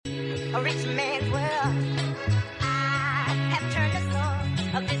a rich man's world. I have turned the soul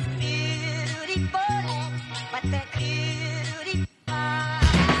of this beautiful land, but that beautiful.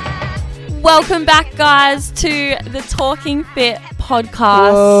 Welcome back, guys, to the Talking Fit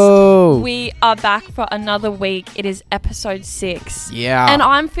podcast. Whoa. We are back for another week. It is episode 6. Yeah. And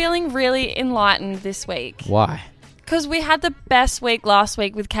I'm feeling really enlightened this week. Why? Because we had the best week last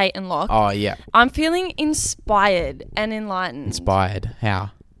week with Kate and Locke. Oh, yeah. I'm feeling inspired and enlightened. Inspired.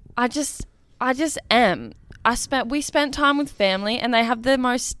 How? I just am. We spent time with family, and they have the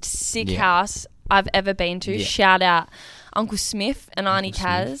most sick house I've ever been to. Yeah. Shout out Uncle Smith and Auntie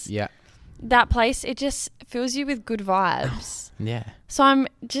Kaz. Yeah. That place, it just fills you with good vibes. Yeah. So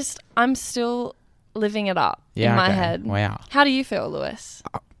I'm still living it up Yeah, in my okay. head. Wow. How do you feel, Lewis?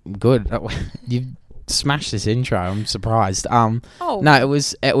 Good. You've smashed this intro. I'm surprised. Oh. No, it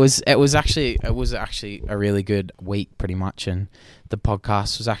was actually a really good week, pretty much, and the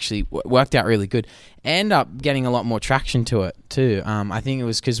podcast was actually worked out really good. Ended up getting a lot more traction to it too. I think it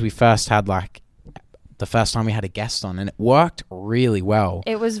was because we first had the first time we had a guest on, and it worked really well.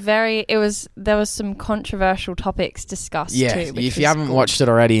 There was some controversial topics discussed too. If you haven't watched it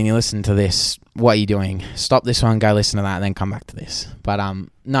already and you listen to this, what are you doing? Stop this one, go listen to that, and then come back to this. But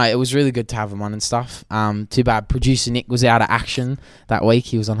no, it was really good to have him on and stuff. Too bad producer Nick was out of action that week.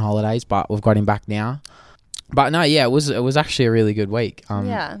 He was on holidays, but we've got him back now. But no, yeah, it was actually a really good week.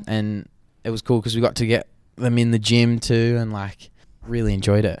 And it was cool because we got to get them in the gym too, and really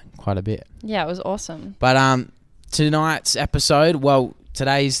enjoyed it quite a bit. Yeah, it was awesome. But tonight's episode,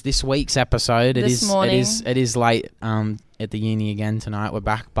 this week's episode, it is late at the uni again tonight. We're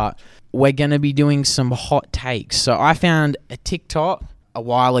back, but we're going to be doing some hot takes. So I found a TikTok a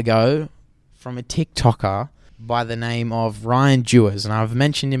while ago from a TikToker by the name of Ryan Dewars, and I've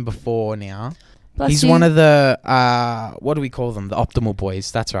mentioned him before now. He's one of the what do we call them? The Optimal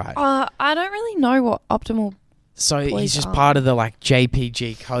Boys. That's right. I don't really know what Optimal. So he's just part of the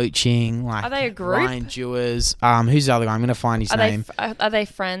JPG coaching. Are they a group? Ryan Dewars. Who's the other guy? I'm going to find his name. Are they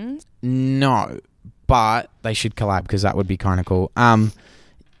friends? No, but they should collab because that would be kind of cool.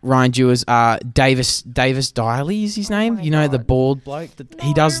 Ryan Dewars. Davis Diley is his name. my You know, God. the bald bloke.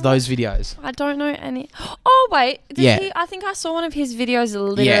 He does those videos. I don't know any. Oh wait, I think I saw one of his videos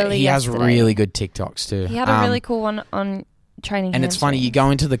literally. Yeah, he has yesterday. really good TikToks too. He had a really cool one on training. And it's funny, you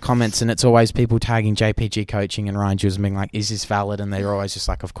go into the comments and it's always people tagging JPG coaching and Ryan Dewars being like, is this valid? And they're always just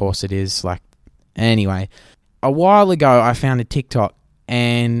like, of course it is. Anyway, a while ago I found a TikTok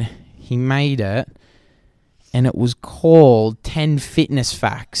and he made it and it was called 10 Fitness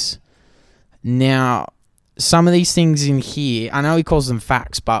Facts. Now, some of these things in here, I know he calls them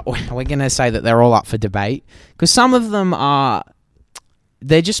facts, but we're going to say that they're all up for debate because some of them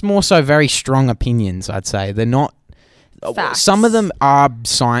they're just more so very strong opinions, I'd say. They're not. Facts. Some of them are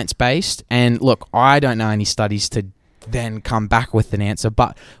science-based, and look, I don't know any studies to then come back with an answer,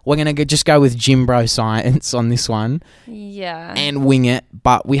 but we're going to just go with gym bro science on this one. Yeah. And wing it,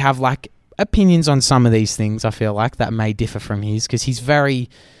 but we have opinions on some of these things, I feel like, that may differ from his, because he's very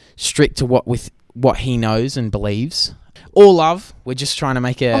strict to what he knows and believes. All love. We're just trying to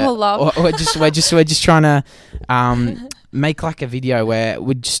make all love. We're just trying to make a video where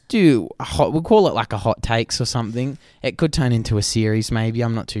we'd just do we'll call it a hot takes or something. It could turn into a series, maybe.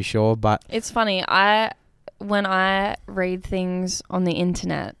 I'm not too sure, but It's funny. When I read things on the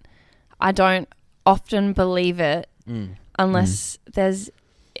internet, I don't often believe it unless there's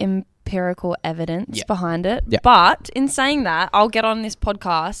empirical evidence behind it. Yeah. But in saying that, I'll get on this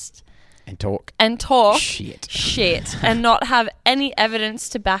podcast and talk shit and not have any evidence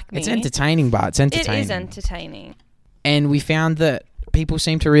to back me. It's entertaining, but it's entertaining. It is entertaining. And we found that people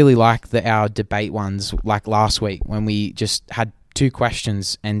seem to really like our debate ones, like last week when we just had 2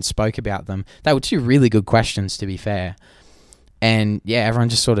 questions and spoke about them. They were 2 really good questions, to be fair. And yeah, everyone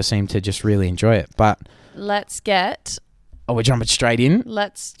just sort of seemed to just really enjoy it. But we're jumping straight in?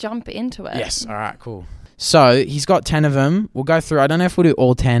 Let's jump into it. Yes. All right, cool. So he's got 10 of them. We'll go through. I don't know if we'll do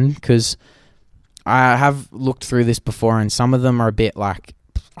all 10 because I have looked through this before and some of them are a bit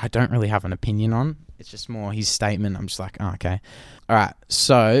I don't really have an opinion on. It's just more his statement. I'm just like, oh, okay. All right.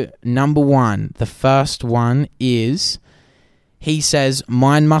 So number 1, the first one is he says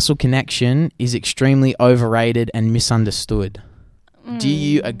mind-muscle connection is extremely overrated and misunderstood. Do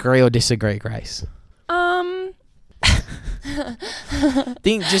you agree or disagree, Grace?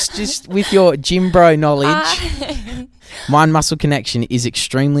 Think just with your gym bro knowledge, mind-muscle connection is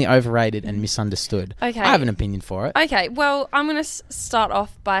extremely overrated and misunderstood. Okay. I have an opinion for it. Okay, well, I'm going to start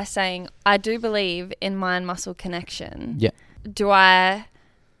off by saying I do believe in mind-muscle connection. Yeah. Do I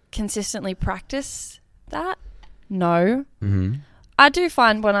consistently practice that? No. Mm-hmm. I do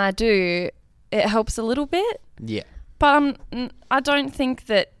find when I do, it helps a little bit. Yeah. But I don't think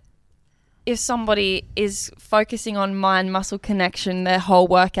that if somebody is focusing on mind-muscle connection their whole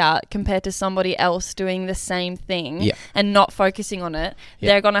workout compared to somebody else doing the same thing and not focusing on it,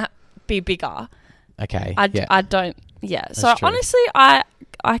 they're going to be bigger. Okay. I don't. Yeah. So true. honestly, I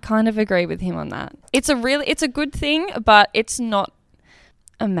kind of agree with him on that. It's a good thing, but it's not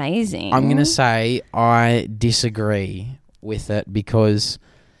amazing. I'm going to say I disagree with it because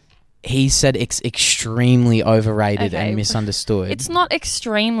he said it's extremely overrated and misunderstood. It's not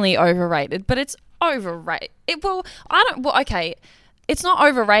extremely overrated, but it's overrated. It's not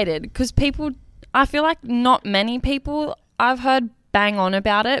overrated because I feel like not many people I've heard bang on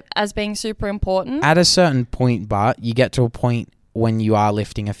about it as being super important. At a certain point, but you get to a point when you are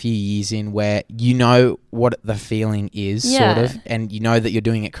lifting a few years in where you know what the feeling is, sort of, and you know that you're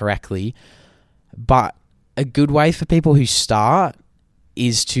doing it correctly. But a good way for people who start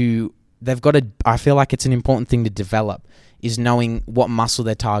is I feel like it's an important thing to develop, is knowing what muscle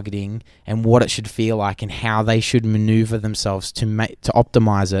they're targeting and what it should feel like and how they should maneuver themselves to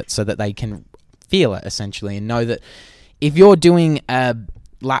optimize it so that they can feel it, essentially, and know that if you're doing a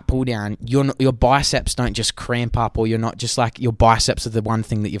lat pull down, your biceps don't just cramp up, or you're not just like your biceps are the one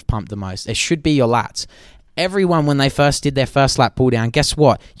thing that you've pumped the most. It should be your lats. Everyone, when they first did their first lat pull down, guess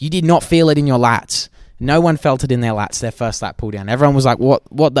what? You did not feel it in your lats. No one felt it in their lats, their first lat pull down. Everyone was like, what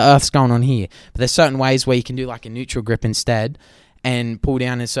the earth's going on here? But there's certain ways where you can do like a neutral grip instead and pull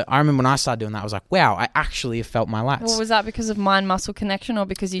down. And so I remember when I started doing that, I was like, wow, I actually have felt my lats. Well, was that because of mind-muscle connection or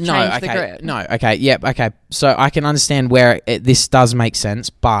because you changed the grip? No, okay, yep, okay. So I can understand where this does make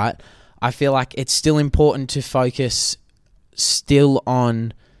sense, but I feel like it's still important to focus still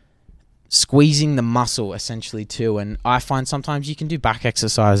on squeezing the muscle, essentially, too. And I find sometimes you can do back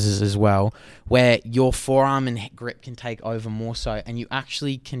exercises as well, where your forearm and grip can take over more so, and you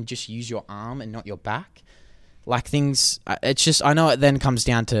actually can just use your arm and not your back. Like things, it's just, I know it then comes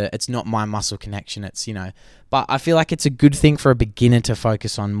down to, it's not my muscle connection, it's, but I feel like it's a good thing for a beginner to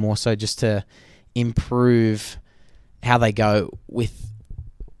focus on more so, just to improve how they go with,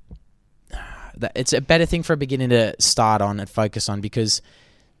 it's a better thing for a beginner to start on and focus on, because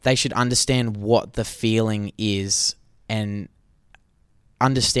they should understand what the feeling is and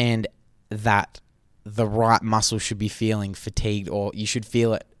understand that the right muscle should be feeling fatigued, or you should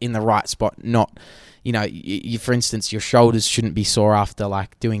feel it in the right spot, not... you, for instance, your shoulders shouldn't be sore after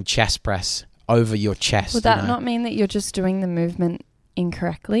like doing chest press over your chest. Would that not mean that you're just doing the movement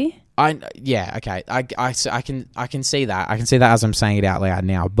incorrectly? Okay. I can see that. I can see that as I'm saying it out loud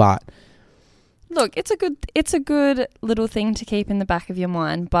now. But look, it's a good little thing to keep in the back of your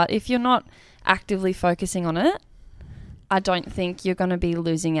mind. But if you're not actively focusing on it, I don't think you're going to be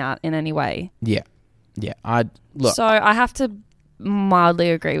losing out in any way. Yeah. So I have to mildly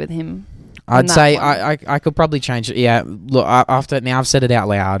agree with him. I'd say I could probably change it. Yeah, look, after now I've said it out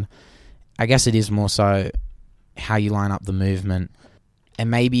loud, I guess it is more so how you line up the movement.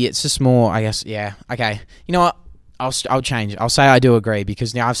 And maybe it's just more, I guess, yeah. Okay, you know what? I'll change it. I'll say I do agree,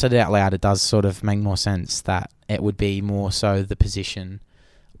 because now I've said it out loud, it does sort of make more sense that it would be more so the position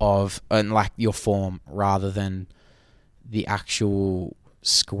of, and like your form, rather than the actual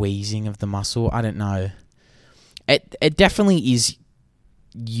squeezing of the muscle. I don't know. It definitely is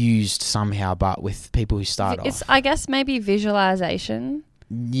used somehow, but with people who start off, I guess maybe visualization.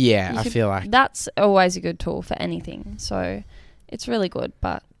 Yeah, I feel like that's always a good tool for anything. So it's really good,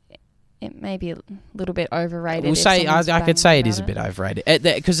 but it may be a little bit overrated. We'll say I could say it is a bit overrated,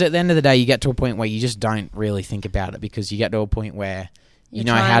 because at the end of the day, you get to a point where you just don't really think about it, because you get to a point where you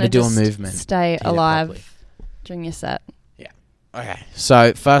know how to do a movement, stay alive during your set. Yeah. Okay.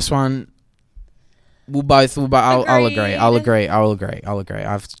 So first one. I'll agree.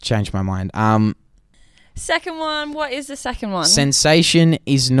 I've changed my mind. Second one. What is the second one? Sensation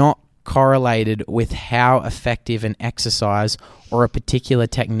is not correlated with how effective an exercise or a particular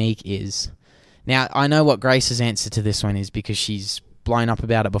technique is. Now, I know what Grace's answer to this one is, because she's blown up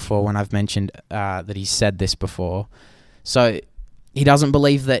about it before when I've mentioned that he's said this before. So he doesn't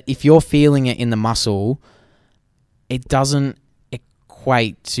believe that if you're feeling it in the muscle, it doesn't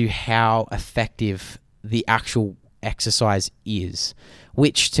equate to how effective the actual exercise is,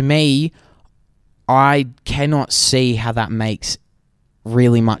 which to me, I cannot see how that makes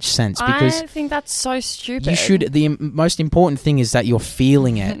really much sense, because I think that's so stupid. You should. The most important thing is that you're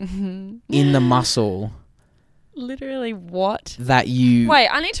feeling it in the muscle. Literally, what? That you wait.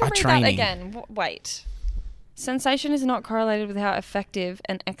 I need to read training. that again. Wait. Sensation is not correlated with how effective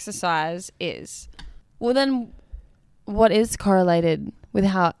an exercise is. Well, then, what is correlated with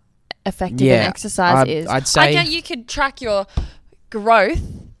how effective an exercise is? I'd say I get you could track your growth,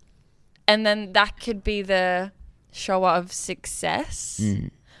 and then that could be the shower of success.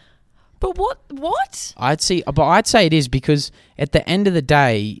 But what? I'd say it is, because at the end of the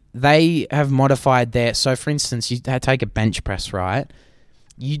day, they have modified their. So, for instance, you take a bench press, right?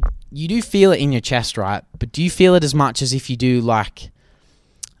 You do feel it in your chest, right? But do you feel it as much as if you do like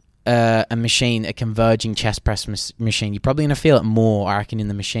a machine, a converging chest press machine? You're probably going to feel it more, I reckon, in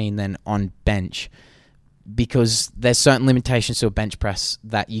the machine than on bench, because there's certain limitations to a bench press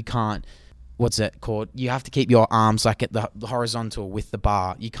that you can't. What's it called? You have to keep your arms like at the horizontal with the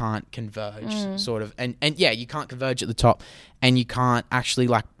bar. You can't converge, sort of. And yeah, you can't converge at the top, and you can't actually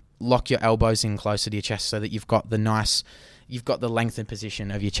like lock your elbows in closer to your chest so that you've got the lengthened position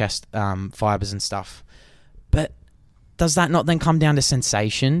of your chest fibers and stuff. But does that not then come down to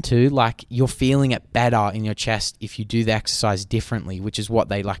sensation too? Like, you're feeling it better in your chest if you do the exercise differently, which is what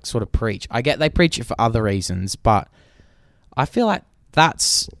they like sort of preach. I get they preach it for other reasons, but I feel like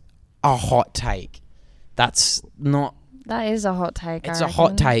that's a hot take. That's not. That is a hot take. It's a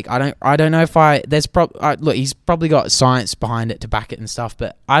hot take. I don't know if look. He's probably got science behind it to back it and stuff,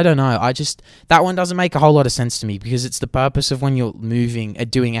 but I don't know. That one doesn't make a whole lot of sense to me, because it's the purpose of when you're moving,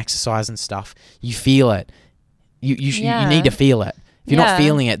 doing exercise and stuff. You feel it. You need to feel it. If you're not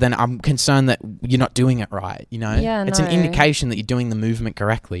feeling it, then I'm concerned that you're not doing it right. You know, it's an indication that you're doing the movement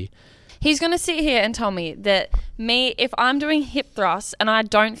correctly. He's going to sit here and tell me that if I'm doing hip thrusts and I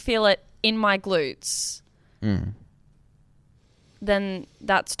don't feel it in my glutes, then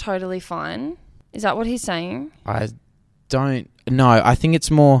that's totally fine. Is that what he's saying? I don't know. I think it's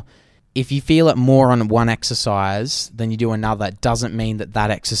more, if you feel it more on one exercise than you do another, it doesn't mean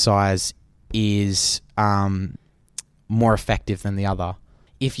that exercise is more effective than the other.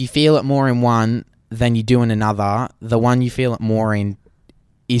 If you feel it more in one than you do in another, the one you feel it more in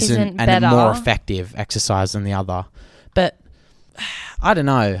isn't a more effective exercise than the other. But I don't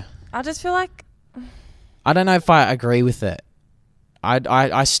know. I just feel like I don't know if I agree with it.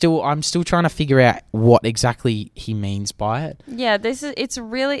 I'm still trying to figure out what exactly he means by it. Yeah, it's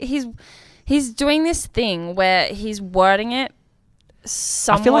really he's doing this thing where he's wording it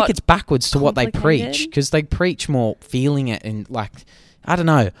somewhat. I feel like it's backwards to what they preach, because they preach more feeling it, and like, I don't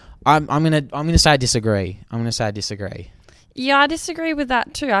know. I'm gonna say I disagree. Yeah, I disagree with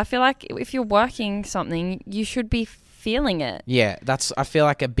that too. I feel like if you're working something, you should be feeling it. Yeah, I feel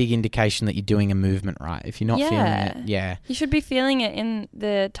like a big indication that you're doing a movement right. If you're not feeling it, you should be feeling it in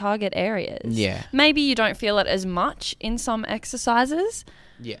the target areas. Yeah. Maybe you don't feel it as much in some exercises.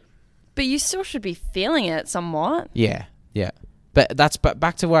 Yeah. But you still should be feeling it somewhat. Yeah. But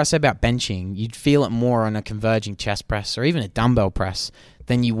back to what I said about benching. You'd feel it more on a converging chest press or even a dumbbell press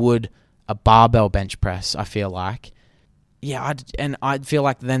than you would a barbell bench press, I feel like. Yeah, I'd feel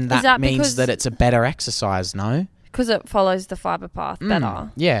like then that means that it's a better exercise, no? Because it follows the fiber path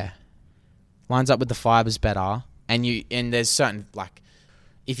better. Yeah. Lines up with the fibers better. And there's certain, like,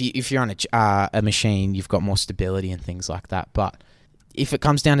 if you're on a machine, you've got more stability and things like that. But if it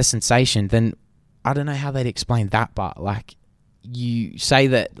comes down to sensation, then I don't know how they'd explain that, but like, you say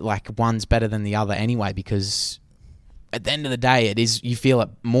that like one's better than the other anyway, because at the end of the day, you feel it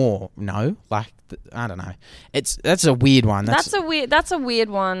more. No, like, I don't know. That's a weird one. That's a weird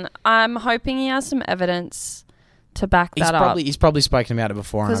one. I'm hoping he has some evidence to back that up. He's probably spoken about it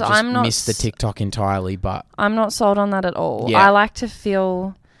before, and I've just missed the TikTok entirely. But I'm not sold on that at all. Yeah. I like to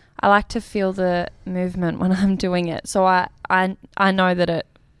feel the movement when I'm doing it, so I know that it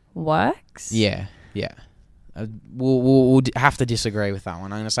works. Yeah. We'll have to disagree with that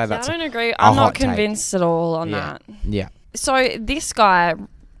one. I'm going to say that's. I don't agree. I'm not convinced at all on that. Yeah. So this guy,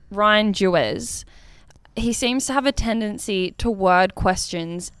 Ryan Dewez, he seems to have a tendency to word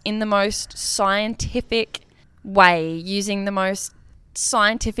questions in the most scientific way, using the most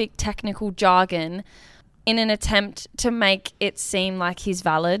scientific technical jargon in an attempt to make it seem like he's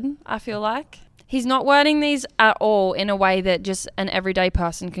valid, I feel like. He's not wording these at all in a way that just an everyday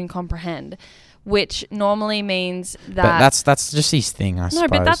person can comprehend, which normally means that... But that's just his thing, I suppose.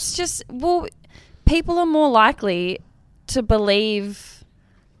 No, but that's just... Well, people are more likely to believe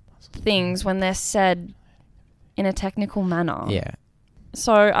things when they're said in a technical manner. Yeah.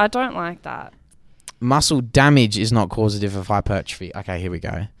 So I don't like that. Muscle damage is not causative of hypertrophy. Okay, here we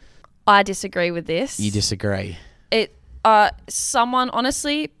go. I disagree with this. You disagree? Someone,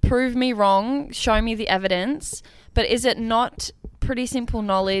 honestly, prove me wrong, show me the evidence, but is it not pretty simple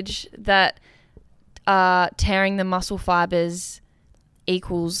knowledge that tearing the muscle fibers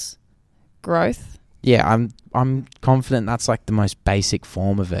equals growth? Yeah, I'm confident that's like the most basic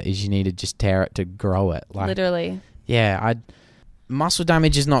form of it, is you need to just tear it to grow it. Like, literally. Yeah, muscle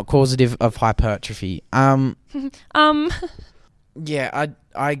damage is not causative of hypertrophy. Yeah,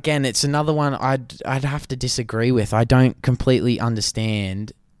 I again, it's another one I'd have to disagree with. I don't completely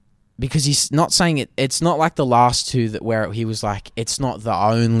understand because he's not saying it. It's not like the last two where he was like, it's not the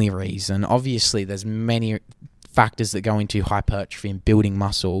only reason. Obviously, there's many factors that go into hypertrophy and building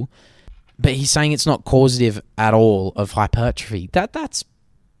muscle, but he's saying it's not causative at all of hypertrophy. That's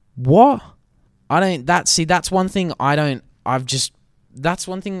what I don't. That's one thing I don't. That's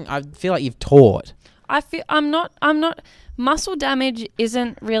one thing I feel like you've taught. I'm not. Muscle damage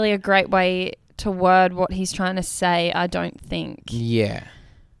isn't really a great way to word what he's trying to say, I don't think. Yeah.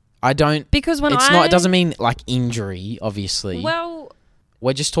 I don't... Because it doesn't mean like injury, obviously. Well...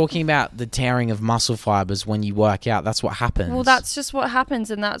 We're just talking about the tearing of muscle fibers when you work out. That's what happens. Well, that's just what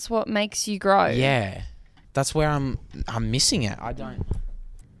happens and that's what makes you grow. Yeah. That's where I'm missing it. I don't...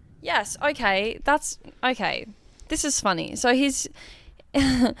 Yes, okay. That's... Okay. This is funny. So he's...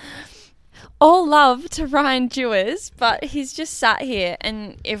 all love to Ryan Dewars, but he's just sat here,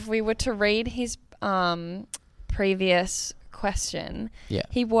 and if we were to read his previous question,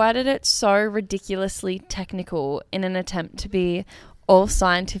 he worded it so ridiculously technical in an attempt to be all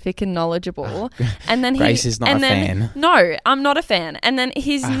scientific and knowledgeable. And then Grace is not a fan. No, I'm not a fan. And then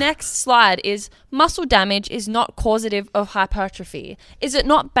his next slide is muscle damage is not causative of hypertrophy. Is it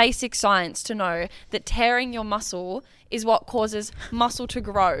not basic science to know that tearing your muscle is what causes muscle to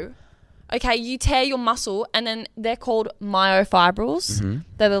grow? Okay, you tear your muscle and then they're called myofibrils. Mm-hmm.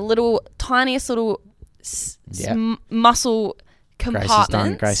 They're the little, tiniest little muscle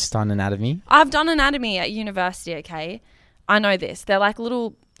compartments. Grace has done anatomy. I've done anatomy at university, okay? I know this. They're like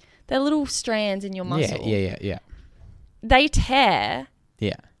little strands in your muscle. Yeah. They tear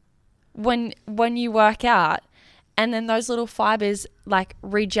when you work out, and then those little fibers like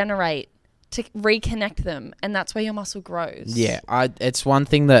regenerate to reconnect them, and that's where your muscle grows. Yeah, it's one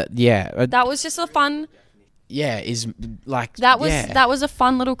thing that that was just a fun. Yeah, is like that was a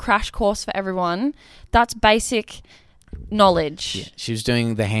fun little crash course for everyone. That's basic knowledge. Yeah, she was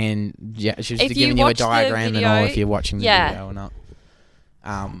doing the hand. Yeah, she was giving you a diagram and all if you're watching the video or not.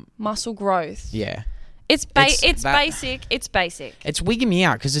 Muscle growth. Yeah. It's basic. It's basic. It's wigging me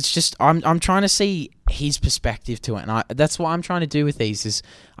out because it's just I'm trying to see his perspective to it, and that's what I'm trying to do with these is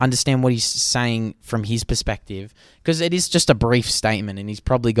understand what he's saying from his perspective, because it is just a brief statement, and he's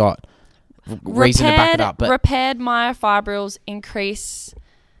probably got reason to back it up. But repaired myofibrils increase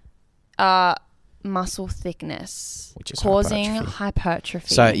muscle thickness, which is causing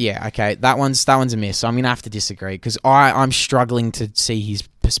hypertrophy. So yeah, okay, that one's a miss. So I'm gonna have to disagree because I'm struggling to see his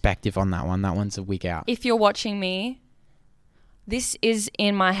perspective on that one. That one's a wig out. If you're watching me, this is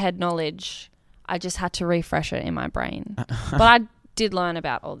in my head knowledge. I just had to refresh it in my brain, but I did learn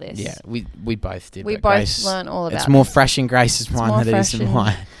about all this. Yeah, we both did. We both learned all about. It's more fresh in Grace's mind than it is in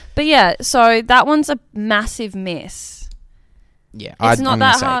mine. But yeah, so that one's a massive miss. Yeah, it's not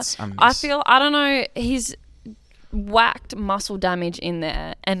that hard. I don't know. He's whacked muscle damage in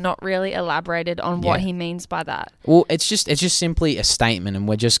there and not really elaborated on what he means by that. Well, it's just simply a statement, and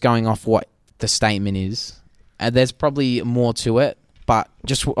we're just going off what the statement is. There's probably more to it, but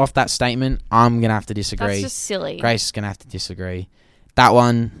just off that statement, I'm gonna have to disagree. That's just silly. Grace is gonna have to disagree. That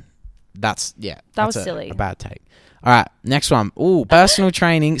one, that was silly. A bad take. All right, next one. Ooh, personal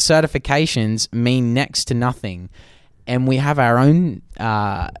training certifications mean next to nothing. And we have our own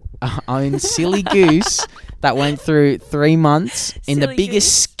silly goose that went through 3 months in the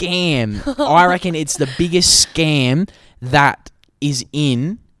biggest scam. I reckon it's the biggest scam that is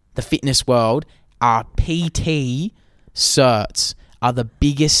in the fitness world. Our PT certs are the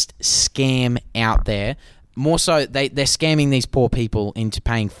biggest scam out there. More so, they're scamming these poor people into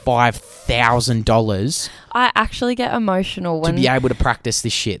paying $5,000. I actually get emotional to be able to practice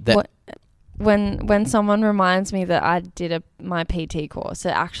this shit. When someone reminds me that I did my PT course,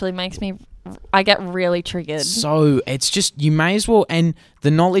 it actually makes me... I get really triggered. So, it's just... You may as well... And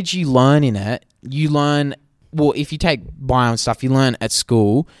the knowledge you learn in it, you learn... Well, if you take bio and stuff, you learn at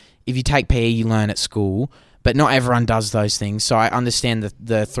school. If you take PE, you learn at school. But not everyone does those things. So, I understand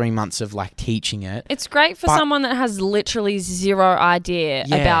the 3 months of, like, teaching it. It's great for someone that has literally zero idea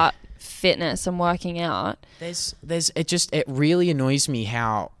about fitness and working out. It really annoys me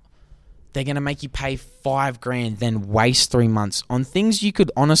how... They're going to make you pay $5,000, then waste 3 months on things you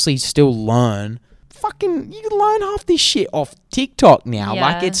could honestly still learn. Fucking, you can learn half this shit off TikTok now. Yeah.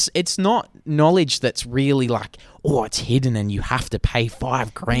 Like, it's not knowledge that's really like, oh, it's hidden and you have to pay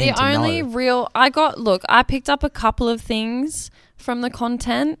 $5,000 to know. The only real... I picked up a couple of things from the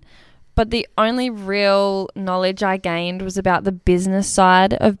content, but the only real knowledge I gained was about the business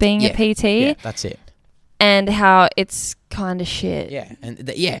side of being a PT. Yeah, that's it. and how it's kind of shit. Yeah, and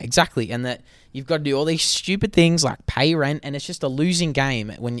exactly, and that you've got to do all these stupid things like pay rent, and it's just a losing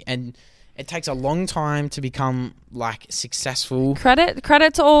game and it takes a long time to become like successful. Credit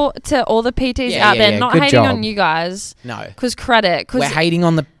to all the PTs out there. Not Good hating job. on you guys. No, because we're hating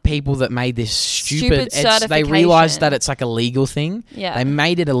on the people that made this stupid certification. They realized that it's like a legal thing. Yeah, they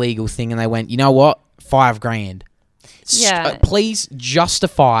made it a legal thing, and they went, you know what, $5,000. Yeah, please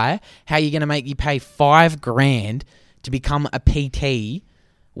justify how you're going to make you pay $5,000 to become a PT.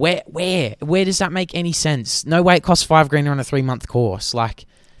 Where does that make any sense? No way it costs $5,000 on a 3-month course. Like,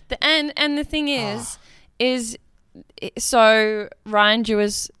 and the thing is so Ryan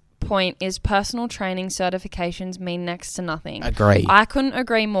Dewar's point is personal training certifications mean next to nothing. Agree. I couldn't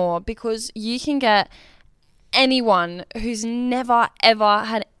agree more, because you can get anyone who's never ever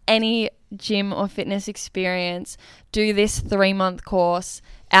had any gym or fitness experience do this 3-month course,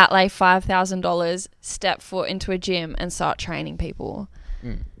 outlay $5,000, step foot into a gym and start training people.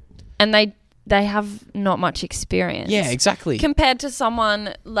 And they have not much experience. Yeah, exactly. Compared to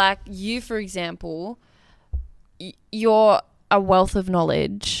someone like you, for example, you're a wealth of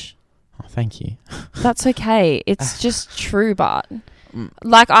knowledge. Oh, thank you. That's okay. It's just true, but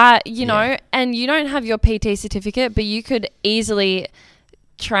like you know, and you don't have your PT certificate, but you could easily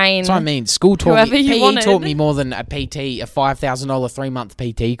train. That's what I mean. School taught me. PE wanted. taught me more than a PT, a $5,000 3-month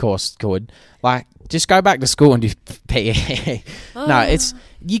PT course could. Like, just go back to school and do PE. No,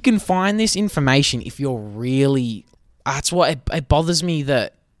 you can find this information if you're really. That's what it bothers me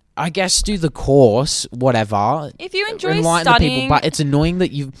that. I guess do the course, whatever. If you enjoy enlighten studying, the people, but it's annoying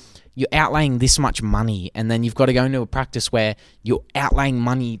that you're outlaying this much money, and then you've got to go into a practice where you're outlaying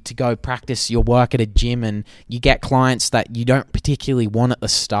money to go practice your work at a gym, and you get clients that you don't particularly want at the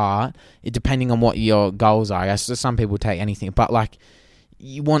start, depending on what your goals are. I guess some people take anything, but like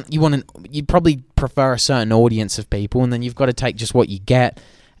you probably prefer a certain audience of people, and then you've got to take just what you get.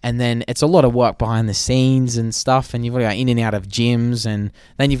 And then it's a lot of work behind the scenes and stuff, and you've got to go in and out of gyms, and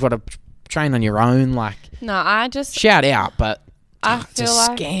then you've got to train on your own. Like, no, I just shout out, but it's a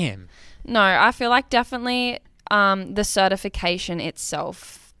scam. No, I feel like definitely the certification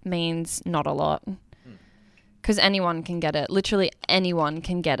itself means not a lot, because anyone can get it. Literally anyone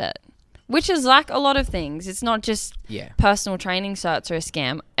can get it, which is like a lot of things. It's not just personal training certs are a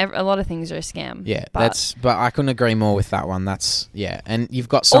scam. A lot of things are a scam. Yeah, but I couldn't agree more with that one. And you've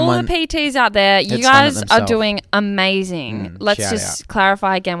got someone. All the PTs out there, you guys are doing amazing. Let's just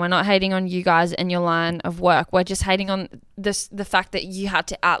clarify again. We're not hating on you guys and your line of work. We're just hating on the fact that you had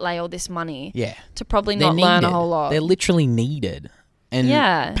to outlay all this money. To probably not learn a whole lot. They're literally needed.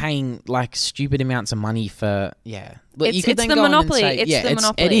 And paying like stupid amounts of money for Look, you could it's then the go monopoly. On and say, it's the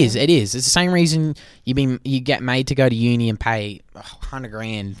monopoly. It is. It's the same reason you get made to go to uni and pay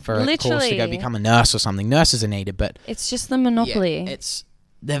 $100,000 for a course to go become a nurse or something. Nurses are needed, but it's just the monopoly. You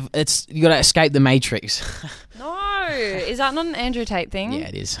got to escape the matrix. No, is that not an Andrew Tate thing? Yeah,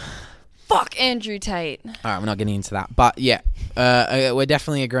 it is. Fuck Andrew Tate. All right, we're not getting into that, but we're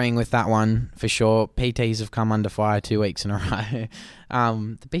definitely agreeing with that one for sure. PTs have come under fire 2 weeks in a row.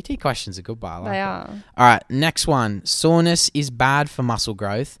 The PT questions are good, but I like they it. are. All right, next one. Soreness is bad for muscle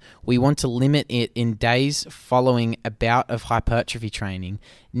growth. We want to limit it in days following a bout of hypertrophy training.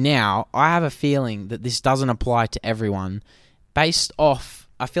 Now, I have a feeling that this doesn't apply to everyone. Based off,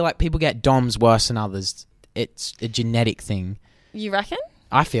 I feel like people get DOMs worse than others. It's a genetic thing. You reckon?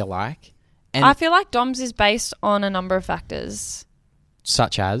 I feel like. And I feel like DOMS is based on a number of factors.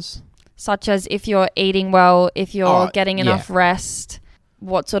 Such as if you're eating well, if you're getting enough rest,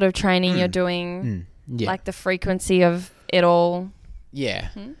 what sort of training you're doing, like the frequency of it all. Yeah.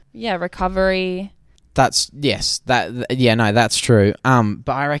 Yeah, recovery. That's true. But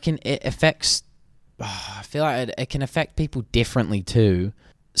I reckon it affects, I feel like it can affect people differently too.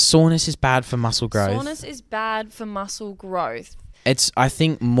 Soreness is bad for muscle growth. Soreness is bad for muscle growth. It's, I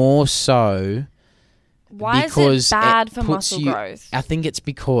think, more so. Why is it bad for muscle growth? I think it's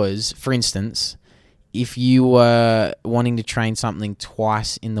because, for instance, if you were wanting to train something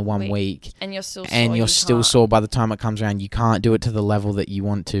twice in the 1 week and you're still sore by the time it comes around, you can't do it to the level that you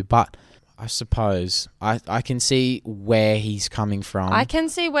want to. But I suppose I can see where he's coming from. I can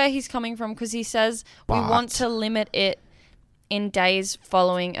see where he's coming from because he says we want to limit it in days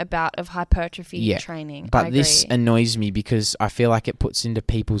following a bout of hypertrophy training. But this annoys me because I feel like it puts into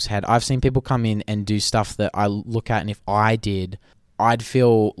people's head. I've seen people come in and do stuff that I look at, and if I did, I'd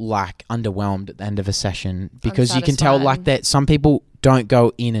feel like underwhelmed at the end of a session because you can tell like that some people don't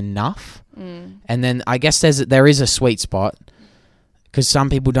go in enough. And then I guess there is a sweet spot because some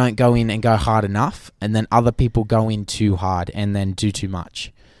people don't go in and go hard enough, and then other people go in too hard and then do too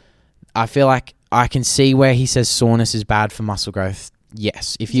much. I feel like I can see where he says soreness is bad for muscle growth.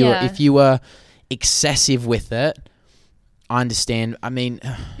 Yes. If you were excessive with it, I understand. I mean,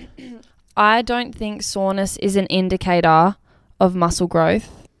 I don't think soreness is an indicator of muscle growth.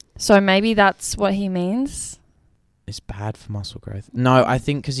 So maybe that's what he means. It's bad for muscle growth. No, I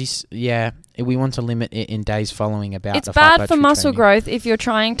think because we want to limit it in days following about. It's bad for muscle growth if you're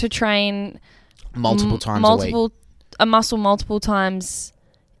trying to train multiple times a week. A muscle multiple times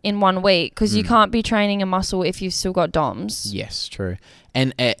in 1 week, because you can't be training a muscle if you've still got DOMs. Yes, true.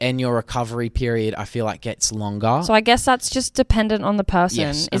 And your recovery period, I feel like, gets longer. So I guess that's just dependent on the person,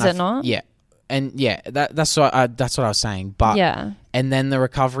 is it not? Yeah. And that's what I was saying. But and then the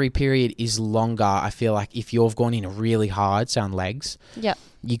recovery period is longer. I feel like if you've gone in really hard, say on legs,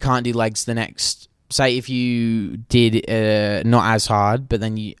 you can't do legs the next. Say if you did not as hard, but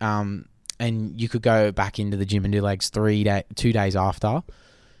then you and you could go back into the gym and do legs 2 days after.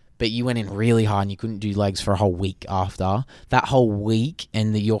 But you went in really hard and you couldn't do legs for a whole week after. That whole week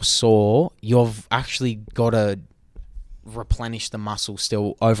and you're sore, you've actually got to replenish the muscle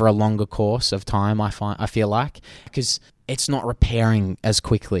still over a longer course of time, I feel like. Because it's not repairing as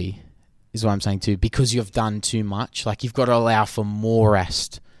quickly, is what I'm saying too. Because you've done too much. Like, you've got to allow for more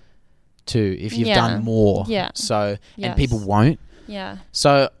rest too if you've done more. Yeah. So, and people won't. Yeah.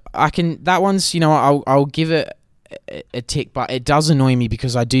 So, that one's, I'll give it a tick, but it does annoy me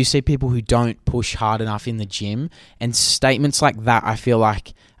because I do see people who don't push hard enough in the gym, and statements like that I feel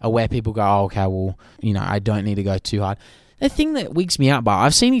like are where people go, oh, okay, well, I don't need to go too hard. The thing that wigs me out, but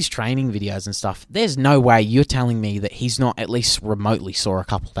I've seen his training videos and stuff. There's no way you're telling me that he's not at least remotely sore a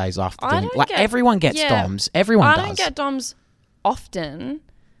couple of days after doing it. Like, everyone gets DOMs. Everyone does. I don't get DOMs often.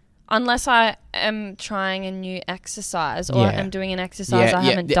 Unless I am trying a new exercise or am doing an exercise I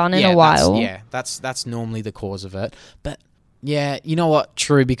haven't done in a while. That's normally the cause of it. But, you know what?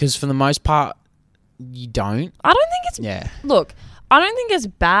 True, because for the most part, you don't. I don't think it's... Yeah. Look, I don't think it's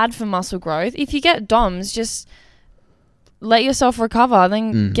bad for muscle growth. If you get DOMs, just let yourself recover,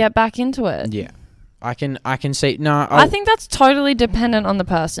 then get back into it. Yeah. I can see... No, I think that's totally dependent on the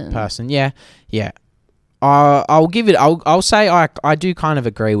person. Yeah. I'll give it. I'll say I do kind of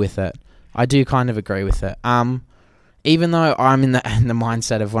agree with it. Even though I'm in the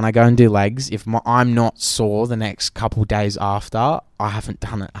mindset of when I go and do legs, if I'm not sore the next couple days after, I haven't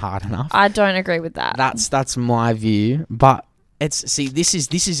done it hard enough. I don't agree with that. That's my view. But this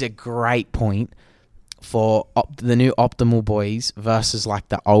is a great point for the new Optimal boys versus like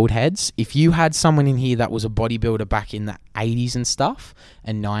the old heads. If you had someone in here that was a bodybuilder back in the 80s and stuff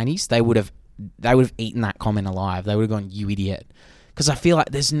and 90s, they would have eaten that comment alive. They would have gone, you idiot. Because I feel like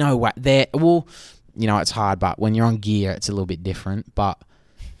there's no way. It's hard, but when you're on gear, it's a little bit different. But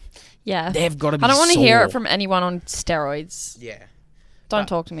they've got to be I don't want to hear it from anyone on steroids. Yeah. Don't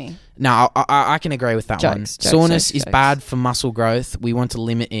talk to me. No, I can agree with that one. Soreness is bad for muscle growth. We want to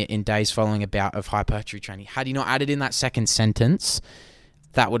limit it in days following a bout of hypertrophy training. Had you not added in that second sentence,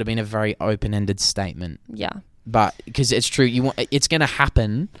 that would have been a very open-ended statement. Yeah. But because it's true, it's going to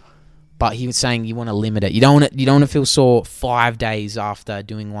happen. But he was saying you want to limit it. You don't want to feel sore 5 days after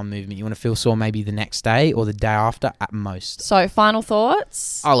doing one movement. You want to feel sore maybe the next day or the day after at most. So, final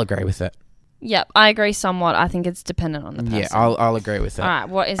thoughts? I'll agree with it. Yep, I agree somewhat. I think it's dependent on the person. Yeah, I'll agree with it. All right,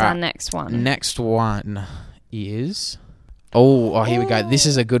 what is our next one? Next one is... Oh, here we go. This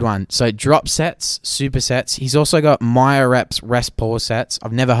is a good one. So, drop sets, supersets. He's also got Myo reps, rest pause sets.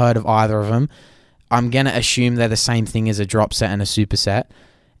 I've never heard of either of them. I'm going to assume they're the same thing as a drop set and a superset.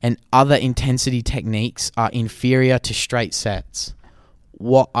 And other intensity techniques are inferior to straight sets.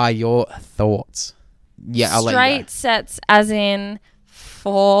 What are your thoughts? Yeah, I'll let you go. Straight sets as in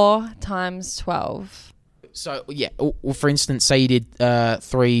 4 times 12. So, well, for instance, say you did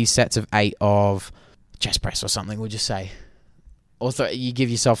 3 sets of 8 of chest press or something, we'll just say. Or you give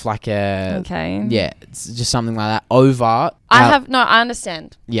yourself like a... Okay. Yeah, it's just something like that. Over... I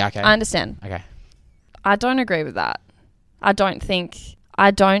understand. Yeah, okay. I understand. Okay. I don't agree with that. I don't think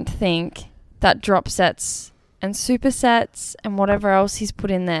that drop sets and supersets and whatever else he's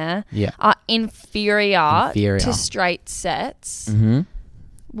put in there are inferior to straight sets. Mm-hmm.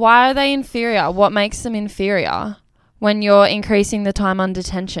 Why are they inferior? What makes them inferior when you're increasing the time under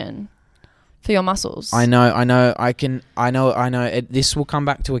tension for your muscles? I know. This will come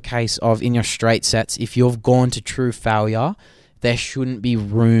back to a case of in your straight sets, if you've gone to true failure, there shouldn't be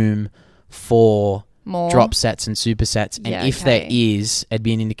room for... more drop sets and supersets, and if there is, it'd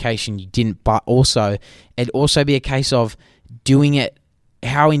be an indication you didn't. But also, it'd also be a case of doing it.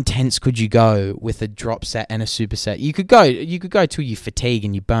 How intense could you go with a drop set and a superset? You could go till you fatigue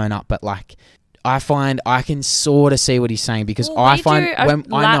and you burn up. But like, I find I can sort of see what he's saying because I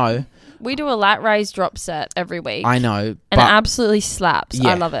We do a lat raise drop set every week. I know. And but it absolutely slaps.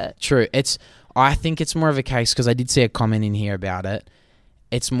 Yeah, I love it. True. I think it's more of a case, because I did see a comment in here about it.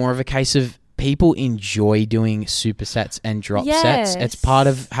 It's more of a case of people enjoy doing supersets and drop sets. It's part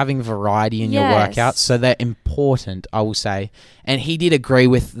of having variety in your workouts. So they're important, I will say. And he did agree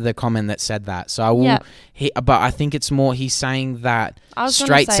with the comment that said that. So I will, but I think it's more, he's saying that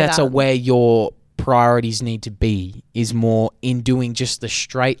straight sets are where your priorities need to be, is more in doing just the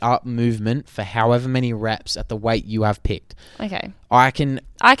straight up movement for however many reps at the weight you have picked. Okay. I can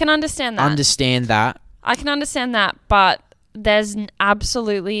understand that. I can understand that, but there's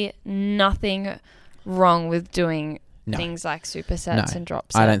absolutely nothing wrong with doing things like supersets and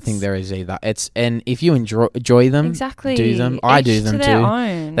drop sets. I don't think there is either. And if you enjoy them, do them. I do them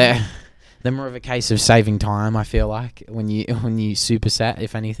too. They're more of a case of saving time, I feel like, when you superset,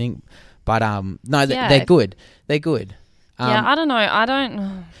 if anything. But they're good. They're good. I don't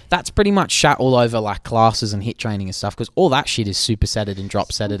know. That's pretty much shat all over like classes and hit training and stuff, because all that shit is supersetted and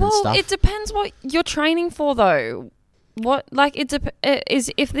drop setted and stuff. It depends what you're training for, though. What, like,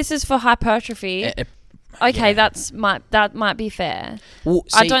 is if this is for hypertrophy, okay, that might be fair. Well,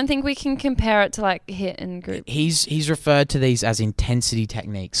 see, I don't think we can compare it to like hit and group. He's referred to these as intensity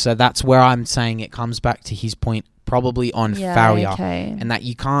techniques, so that's where I'm saying it comes back to his point, probably on failure, and that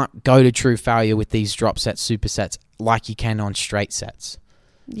you can't go to true failure with these drop sets, supersets, like you can on straight sets.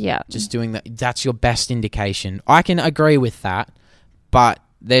 Yeah, just doing that's your best indication. I can agree with that, but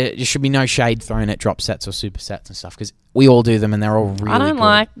there should be no shade thrown at drop sets or supersets and stuff, because we all do them and they're all really good. I don't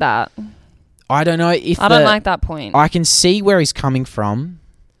like that. I don't know if I don't like that point. I can see where he's coming from.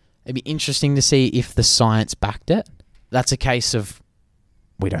 It'd be interesting to see if the science backed it. That's a case of,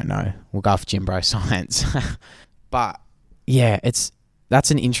 we don't know. We'll go for Jim Bro science. But yeah,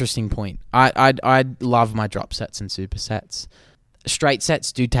 that's an interesting point. I'd love my drop sets and supersets. Straight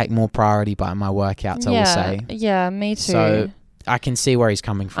sets do take more priority by my workouts, I will say. Yeah, me too. So I can see where he's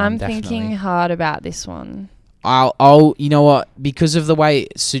coming from. I'm thinking hard about this one. I'll you know what? Because of the way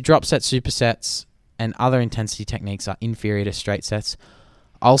drop sets, supersets, and other intensity techniques are inferior to straight sets,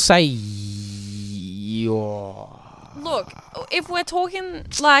 I'll say Look, if we're talking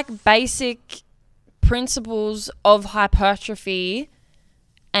like basic principles of hypertrophy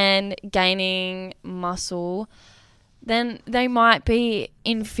and gaining muscle, then they might be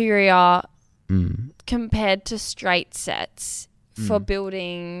inferior compared to straight sets for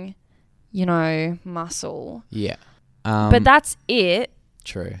building, muscle. Yeah. But that's it.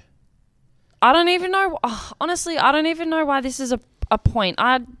 True. I don't even know. Honestly, I don't even know why this is a point.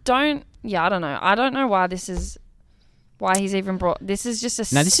 I don't know. I don't know why he's even brought. This is just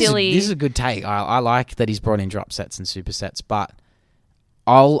silly. This is a good take. I like that he's brought in drop sets and supersets, but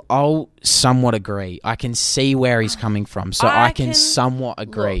I'll somewhat agree. I can see where he's coming from, so I can somewhat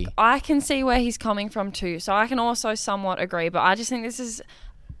agree. Look, I can see where he's coming from too, so I can also somewhat agree. But I just think this is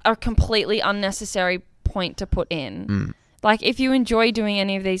a completely unnecessary point to put in. Like, if you enjoy doing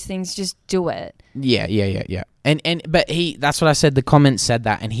any of these things, just do it. Yeah. But that's what I said. The comment said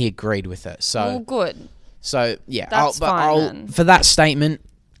that, and he agreed with it. So good. So yeah, that's fine. For that statement,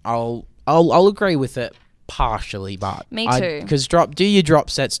 I'll agree with it partially, but me too. Because do your drop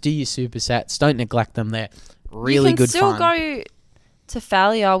sets, do your supersets. Don't neglect them. They're really good fun. You can still go to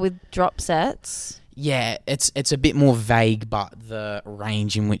failure with drop sets. Yeah, it's a bit more vague, but the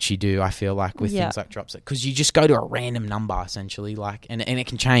range in which you do, I feel like, with things like drop set, because you just go to a random number essentially, like, and it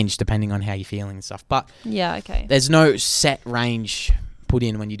can change depending on how you're feeling and stuff. But there's no set range put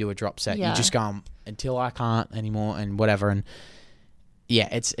in when you do a drop set. You just go until I can't anymore and whatever. And yeah,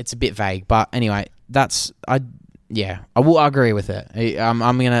 it's a bit vague, but anyway, I will agree with it. I'm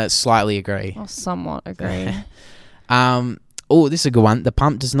gonna slightly agree. I'll somewhat agree. Oh, this is a good one. The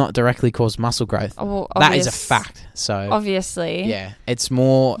pump does not directly cause muscle growth. Oh, well, that is a fact. So obviously, yeah, it's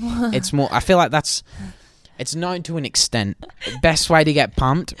more. I feel like it's known to an extent. Best way to get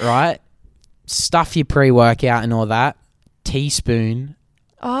pumped, right? Stuff your pre-workout and all that. Teaspoon.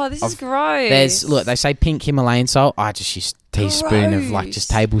 Oh, this is gross. They say pink Himalayan salt. I just use teaspoon of like just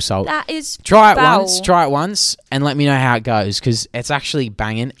table salt. That is Try foul. it once and let me know how it goes, because it's actually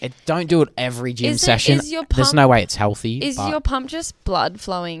banging. Don't do it every gym session. There's no way it's healthy. Is your pump just blood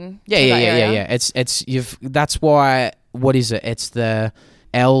flowing? Yeah. That's why. What is it? It's the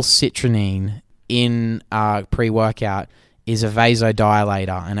L-citrulline in pre-workout is a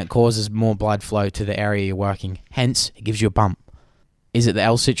vasodilator, and it causes more blood flow to the area you're working. Hence, it gives you a pump. Is it the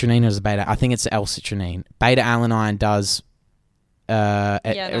L-citrulline or is it beta? I think it's the L-citrulline. Beta-alanine does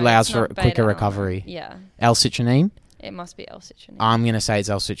allows for quicker recovery. Yeah. L-citrulline? It must be L-citrulline. I'm going to say it's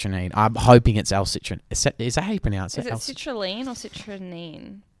L-citrulline. I'm hoping it's L-citrulline. Is that how you pronounce it? Is it citrulline or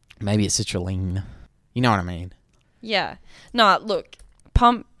citronine? Maybe it's citrulline. You know what I mean? Yeah. No, look,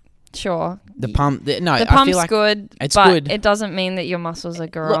 pump, sure. The pump, I pump's feel like good, it's but good. it doesn't mean that your muscles are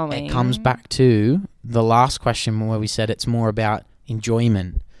growing. Look, it comes back to the last question where we said it's more about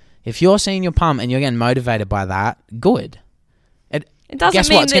enjoyment. If you're seeing your pump and you're getting motivated by that, good. It doesn't guess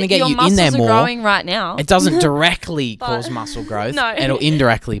mean what? It's that gonna get your you muscles in there are more. growing right now. It doesn't directly But- cause muscle growth. No. It'll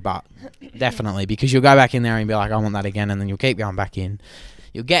indirectly, but definitely, because you'll go back in there and be like, I want that again, and then you'll keep going back in.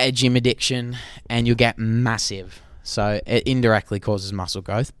 You'll get a gym addiction and you'll get massive. So it indirectly causes muscle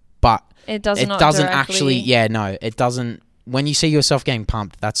growth, but It does it not doesn't directly actually. Yeah, no, it doesn't. When you see yourself getting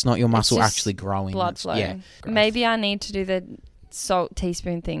pumped, that's not your muscle just actually growing. blood It's- flow. Yeah, growth. Maybe I need to do the salt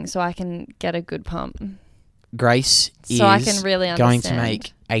teaspoon thing so I can get a good pump. Grace So I is can really understand. going to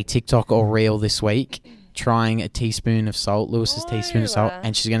make a TikTok or reel this week, trying a teaspoon of salt, Lewis's teaspoon of salt,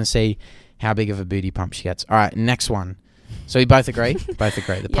 and she's going to see how big of a booty pump she gets. All right, next one. So we both agree? Both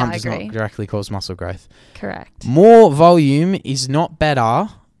agree. The Yeah, pump I does agree. not directly cause muscle growth. Correct. More volume is not better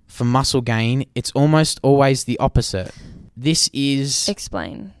for muscle gain. It's almost always the opposite. This is...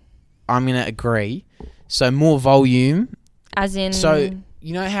 Explain. I'm going to agree. So more volume... As in... So,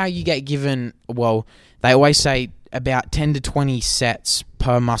 you know how you get given... Well, they always say about 10 to 20 sets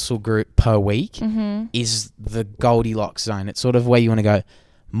per muscle group per week is the Goldilocks zone. It's sort of where you want to go.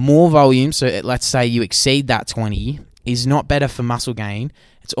 More volume, so let's say you exceed that 20, is not better for muscle gain.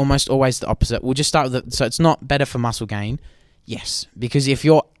 It's almost always the opposite. We'll just start with so it's not better for muscle gain. Yes, because if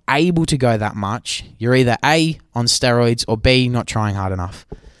you're able to go that much, you're either A, on steroids, or B, not trying hard enough.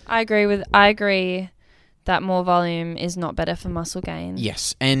 I agree that more volume is not better for muscle gain.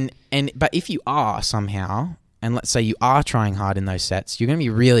 Yes, but if you are somehow, and let's say you are trying hard in those sets, you're going to be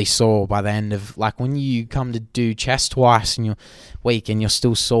really sore by the end of, like, when you come to do chest twice in your week and you're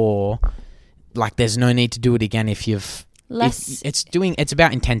still sore, like, there's no need to do it again if you've... Less... It's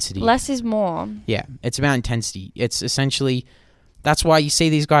about intensity. Less is more. Yeah, it's about intensity. It's essentially... That's why you see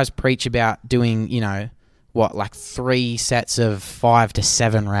these guys preach about doing, 3 sets of 5 to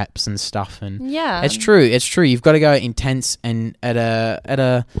 7 reps and stuff. And Yeah. It's true. You've got to go intense and at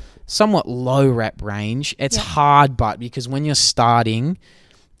a somewhat low rep range. It's hard, but because when you're starting,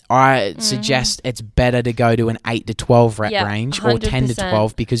 I suggest it's better to go to an 8 to 12 rep range or 10 to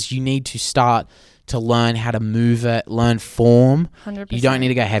 12 because you need to start to learn how to move it, learn form. 100%. You don't need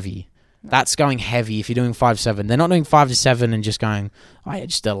to go heavy. That's going heavy if you're doing 5 to 7. They're not doing 5 to 7 and just going, oh, yeah,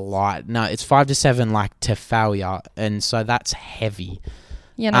 just a light. No, it's 5 to 7 like to failure. And so that's heavy.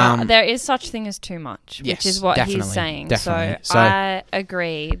 There is such thing as too much, which is what he's saying. Definitely. So I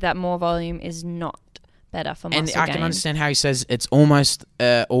agree that more volume is not better for muscle gain. gain. And I can understand how he says it's almost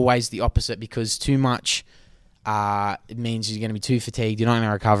always the opposite because too much it means you're going to be too fatigued, you're not going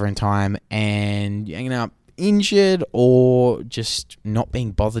to recover in time, and you're going to end up injured or just not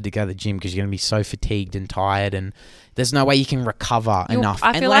being bothered to go to the gym because you're going to be so fatigued and tired, and there's no way you can recover enough.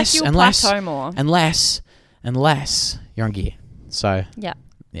 I feel like you'll plateau more. Unless you're on gear. So, yeah.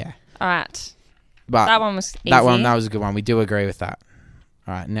 All right. But that one was easy. That was a good one. We do agree with that.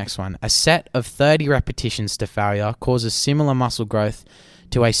 All right, next one. A set of 30 repetitions to failure causes similar muscle growth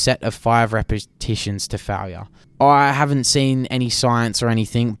to a set of 5 repetitions to failure. I haven't seen any science or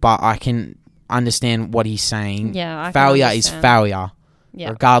anything, but I can understand what he's saying. Yeah, I failure can is understand. failure. Yeah.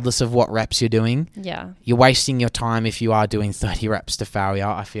 Regardless of what reps you're doing. Yeah. You're wasting your time if you are doing 30 reps to failure,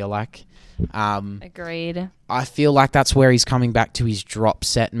 I feel like. Agreed. I feel like that's where he's coming back to his drop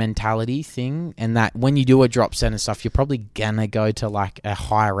set mentality thing, and that when you do a drop set and stuff, you're probably gonna go to like a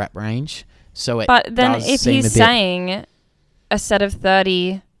higher rep range. So But then does if seem he's a bit, saying a set of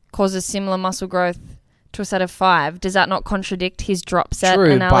 30 causes similar muscle growth to a set of 5, does that not contradict his drop set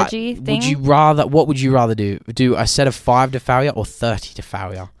analogy but thing? what would you rather do? Do a set of 5 to failure or 30 to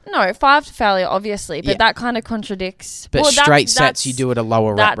failure? No, 5 to failure, obviously, but Yeah. that kind of contradicts. But well, straight sets you do at a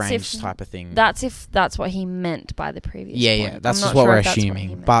lower rep that's range if- type of thing. That's if that's what he meant by the previous point. That's I'm just not what sure we're if that's what he assuming.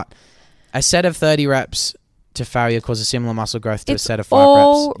 meant. But a set of 30 reps to failure causes similar muscle growth to It's a set of 5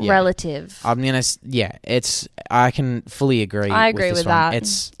 all reps. Yeah. relative. I'm gonna, I can fully agree. I agree this with one.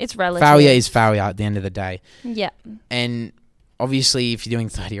 that. It's relative. Failure is failure at the end of the day. Yeah. And obviously, if you're doing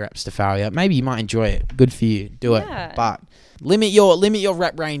 30 reps to failure, maybe you might enjoy it. Good for you. Do it. Yeah. But limit your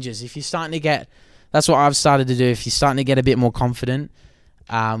rep ranges. If you're starting to get, that's what I've started to do. If you're starting to get a bit more confident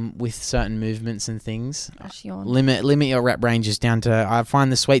with certain movements and things, limit your rep ranges down to. I find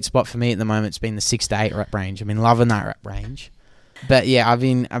the sweet spot for me at the moment has been the 6 to 8 rep range. I've been loving that rep range. But yeah,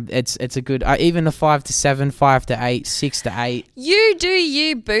 it's a good even the 5 to 7, 5 to 8, 6 to 8. You do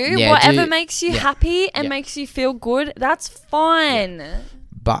you, boo. Yeah, Whatever makes you happy and Yeah. makes you feel good, that's fine.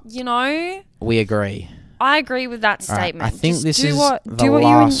 But You know? we agree. I agree with that All right, statement. I think Just this do is what, the do what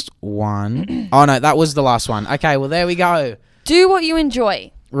last one. Oh, no, that was the last one. Okay, well, there we go. do what you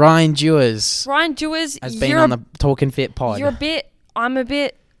enjoy. Ryan Dewars Ryan Dewars, has been on the Talking Fit pod. I'm a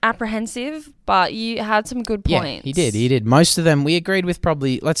bit apprehensive, but you had some good points. Yeah, he did. Most of them we agreed with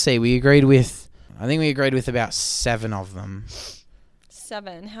probably, I think we agreed with about 7 of them.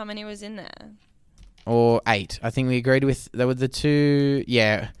 7. How many was in there? Or 8. I think we agreed with, there were the 2,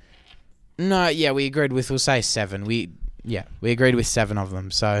 yeah. No, yeah, we agreed with, we'll say 7. We agreed with 7 of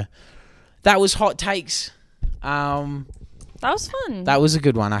them. So that was hot takes. That was fun. That was a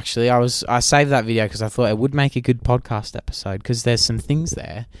good one, actually. I saved that video because I thought it would make a good podcast episode because there's some things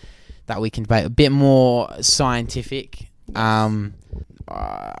there that we can debate, a bit more scientific.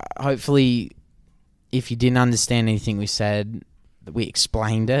 Hopefully, if you didn't understand anything we said, we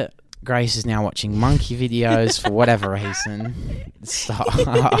explained it. Grace is now watching monkey videos for whatever reason. Stop.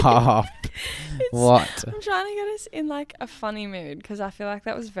 What? I'm trying to get us in like a funny mood because I feel like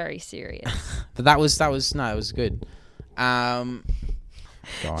that was very serious. But it was good. God.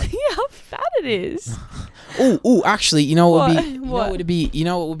 See how fat it is. Oh, actually, you know what would be? What? You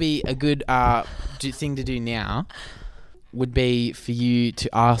know what would be a good thing to do now? Would be for you to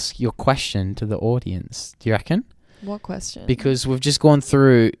ask your question to the audience. Do you reckon? What question? Because we've just gone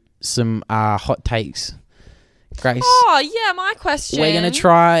through some hot takes. Grace. Oh yeah, my question. We're gonna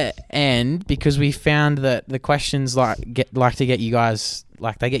try and because we found that the questions like to get you guys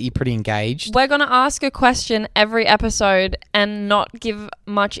they get you pretty engaged. We're gonna ask a question every episode and not give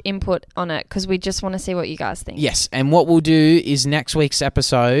much input on it because we just want to see what you guys think. Yes, and what we'll do is next week's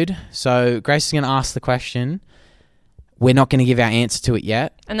episode. So Grace is gonna ask the question. We're not gonna give our answer to it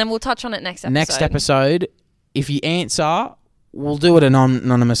yet, and then we'll touch on it next episode. Next episode, if you answer, we'll do it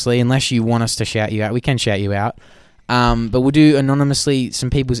anonymously unless you want us to shout you out. We can shout you out. But we'll do anonymously some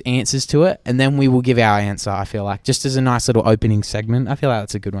people's answers to it, and then we will give our answer, I feel like, just as a nice little opening segment. I feel like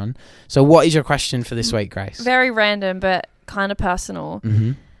that's a good one. So what is your question for this week, Grace? Very random, but kind of personal.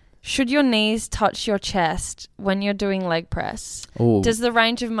 Mm-hmm. Should your knees touch your chest when you're doing leg press? Ooh. Does the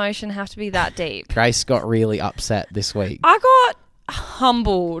range of motion have to be that deep? Grace got really upset this week. I got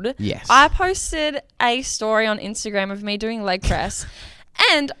humbled. Yes. I posted a story on Instagram of me doing leg press.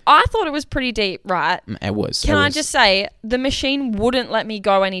 And I thought it was pretty deep, right? It was. Can I just say, the machine wouldn't let me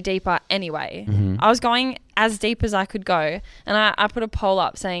go any deeper anyway. Mm-hmm. I was going as deep as I could go. And I put a poll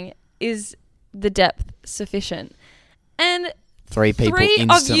up saying, is the depth sufficient? And 3 people of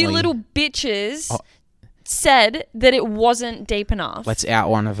instantly. you little bitches said that it wasn't deep enough. Let's out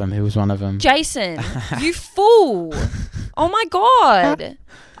one of them. Who was one of them? Jason, you fool. Oh my God.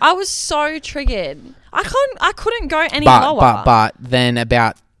 I was so triggered. I couldn't go any lower. But then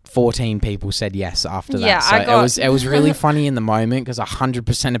about 14 people said yes after that. Yeah, So it was really funny in the moment because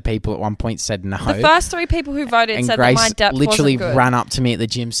 100% of people at one point said no. The first 3 people who voted and said Grace that my depth literally wasn't good. ran up to me at the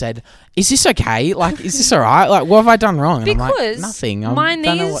gym, said, "Is this okay? Like, is this all right? Like, what have I done wrong?" And I'm like, Because nothing. I my don't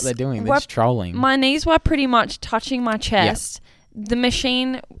know knees what they're doing. They're were- just trolling. My knees were pretty much touching my chest. The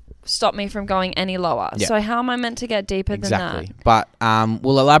machine stopped me from going any lower. Yeah. So how am I meant to get deeper than that? But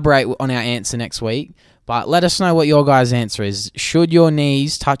we'll elaborate on our answer next week. But let us know what your guys' answer is. Should your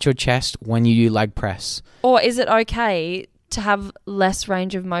knees touch your chest when you do leg press? Or is it okay to have less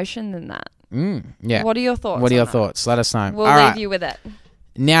range of motion than that? Yeah. What are your thoughts? What are your on that? thoughts? Let us know. We'll All leave right. you with it.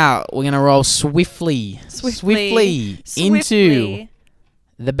 Now we're going to roll swiftly into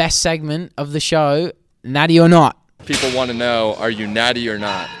the best segment of the show, Natty or Not. People want to know, are you natty or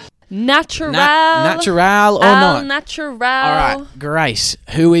not? Natural. Natural or Al not? natural. All right, Grace,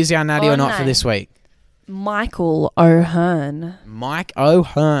 who is our Natty or Not for no. this week? Michael O'Hearn. Mike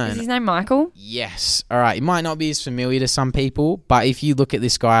O'Hearn. Is his name Michael? Yes. All right. He might not be as familiar to some people, but if you look at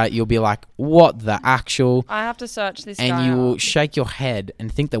this guy, you'll be like, what the actual? I have to search this guy And you will up. shake your head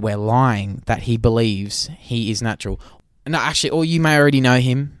and think that we're lying, that he believes he is natural. No, actually, or you may already know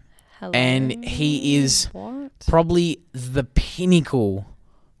him. Hello? And he is What? probably the pinnacle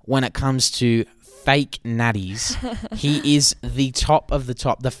when it comes to fake natties. He is the top of the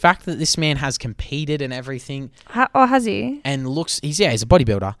top. The fact that this man has competed and everything Has he? and looks, he's a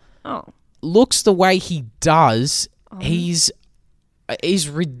bodybuilder. Oh. Looks the way he does, he's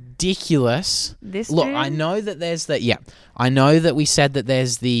ridiculous. This Look, dude? I know that there's I know that we said that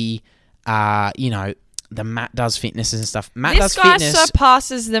there's the the Matt Does Fitness and stuff. Matt This Does guy Fitness.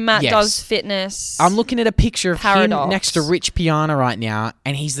 surpasses the Matt Yes. Does Fitness. I'm looking at a picture of Paradox. him next to Rich Piana right now,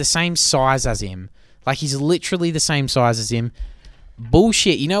 and he's the same size as him. Like, he's literally the same size as him.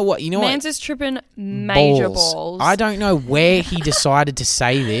 Bullshit. You know what? Mans is tripping major balls. I don't know where he decided to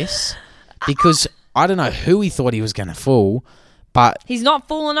say this, because I don't know who he thought he was going to fool, but He's not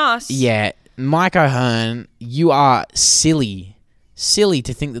fooling us. yeah, Mike O'Hearn, you are silly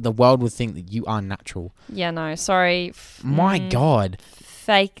to think that the world would think that you are natural. Yeah, no, sorry. My God.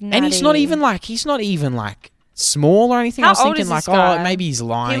 Fake natty. And he's not even like small or anything. How I was old thinking is like, this guy? maybe he's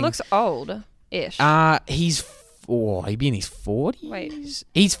lying. He looks old-ish. He'd be in his 40s. Wait.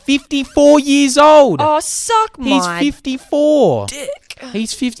 He's 54 years old. Oh, suck He's my 54. dick.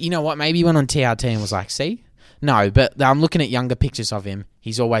 He's 50. You know what? Maybe he went on TRT and was like, see? No, but I'm looking at younger pictures of him.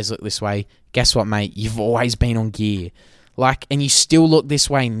 He's always looked this way. Guess what, mate? You've always been on gear. Like, and you still look this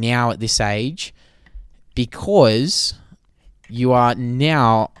way now at this age because you are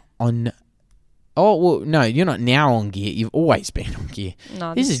now on... Oh, well, no, you're not now on gear. You've always been on gear.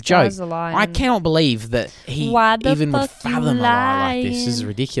 No, this is a joke. A lie. I cannot believe that he even would fathom a lie like this. This is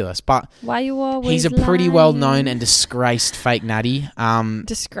ridiculous. But why you always he's a pretty lying? well-known and disgraced fake natty.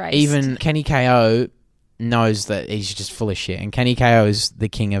 Disgraced. Even Kenny KO knows that he's just full of shit. And Kenny KO is the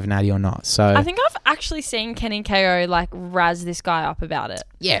king of natty or not. So I think I've actually seen Kenny KO like razz this guy up about it.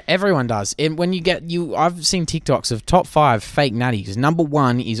 yeah, everyone does. And when I've seen TikToks of top 5 fake natties. Number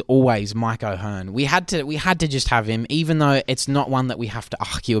 1 is always Mike O'Hearn. We had to just have him, even though it's not one that we have to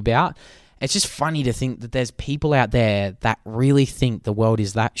argue about. It's just funny to think that there's people out there that really think the world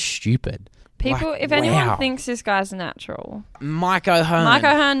is that stupid. People, Like, if anyone wow. thinks this guy's natural, Mike O'Hearn. Mike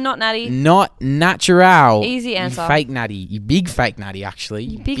O'Hearn, not natty. Not natural. Easy answer. You fake natty. You big fake natty, actually.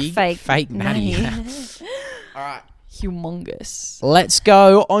 You big fake natty. natty. All right. Humongous. Let's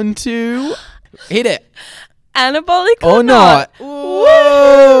go on to... Hit it. Anabolic Or not. Woo!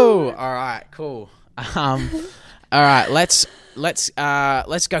 Whoa. All right, cool. All right, let's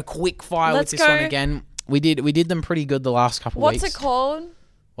go quick fire Let's with this one go. again. We did them pretty good the last couple What's weeks. it called?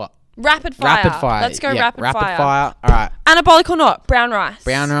 What? Rapid fire. Rapid fire. Let's go Yeah, rapid fire. fire. All right. Anabolic or not? Brown rice.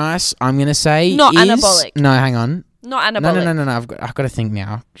 Brown rice, I'm going to say Not is... anabolic. No, hang on. Not anabolic. No. I've got to think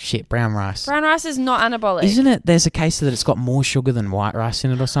now. Shit, brown rice. Brown rice is not anabolic. Isn't it? There's a case that it's got more sugar than white rice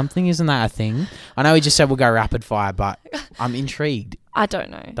in it or something. Isn't that a thing? I know we just said we'll go rapid fire, but I'm intrigued. I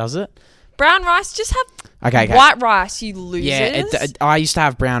don't know. Does it? Brown rice, just have Okay. white rice, you losers. Yeah, I used to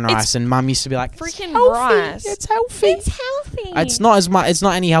have brown rice, It's and Mum used to be like, freaking "It's healthy. rice. It's healthy. It's healthy. It's not as much. It's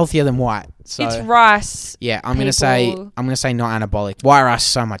not any healthier than white. So It's rice. yeah, I'm gonna say not anabolic. White rice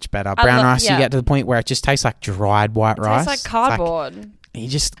is so much better. Brown rice, you get to the point where it just tastes like dried white rice. Tastes like cardboard. You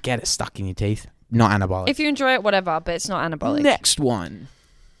just get it stuck in your teeth. Not anabolic. If you enjoy it, whatever, but it's not anabolic. Next one.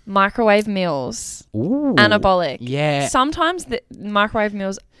 Microwave meals. Ooh. Anabolic. Yeah. Sometimes the microwave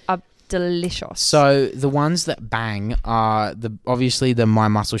meals are delicious. So the ones that bang are obviously the My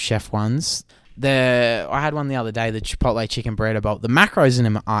Muscle Chef ones. I had one the other day, the Chipotle chicken burrito bowl. The macros in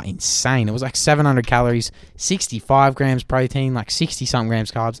them are insane. It was like 700 calories, 65 grams protein, like 60-something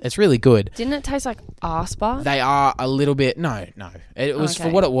grams carbs. It's really good. Didn't it taste like arse bar? They are a little bit... No. It was Okay.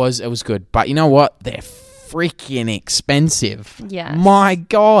 for what it was good. But you know what? They're freaking expensive. Yes. My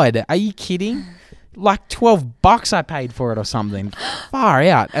God. Are you kidding? Like $12 I paid for it or something. Far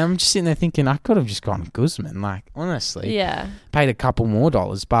out. And I'm just sitting there thinking, I could have just gone Guzman. Like, honestly. Yeah. Paid a couple more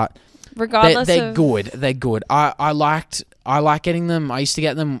dollars, but... Regardless they're of... good. They're good. I like getting them. I used to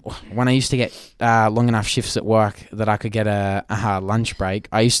get them when I used to get long enough shifts at work that I could get a lunch break.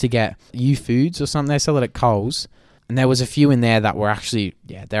 I used to get U Foods or something. They sell it at Coles. And there was a few in there that were actually,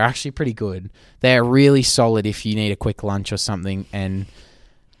 they're actually pretty good. They're really solid if you need a quick lunch or something and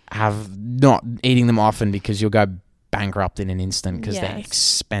have not eating them often because you'll go bankrupt in an instant because they're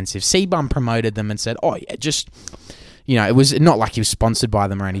expensive. C-Bum promoted them and said, oh yeah, just... You know, it was not like he was sponsored by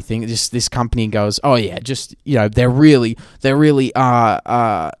them or anything. Just this company goes, oh yeah, just, you know, they're really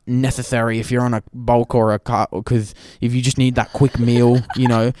necessary if you're on a bulk or a cut, because if you just need that quick meal, you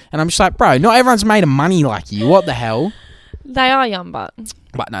know. And I'm just like, bro, not everyone's made of money like you. What the hell? They are yum, but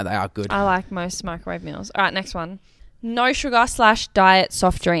no, they are good. I like most microwave meals. All right, next one. No sugar / diet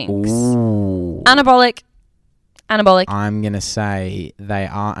soft drinks. Ooh. Anabolic. I'm going to say they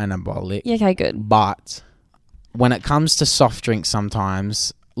are anabolic. Yeah, okay, good. But... when it comes to soft drinks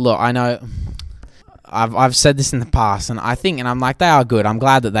sometimes, look, I know I've said this in the past, and I think, and I'm like, they are good. I'm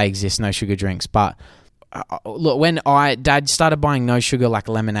glad that they exist, no sugar drinks. But look, when Dad started buying no sugar, like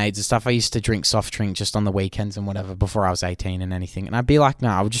lemonades and stuff, I used to drink soft drink just on the weekends and whatever before I was 18 and anything. And I'd be like, no,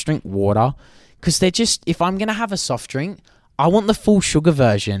 I would just drink water because they're just, if I'm going to have a soft drink, I want the full sugar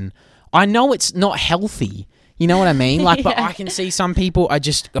version. I know it's not healthy. You know what I mean? Like, but I can see some people are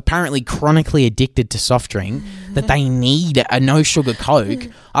just apparently chronically addicted to soft drink that they need a no sugar Coke.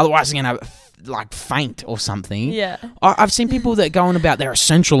 Otherwise, they're going to like faint or something. Yeah. I've seen people that go on about they're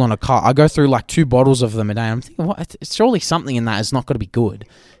essential on a car. I go through like 2 bottles of them a day. I'm thinking, what? Surely something in that is not going to be good.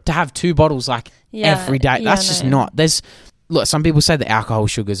 To have 2 bottles like every day. That's just not. There's look, some people say the alcohol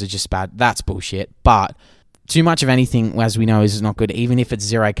sugars are just bad. That's bullshit. But too much of anything, as we know, is not good. Even if it's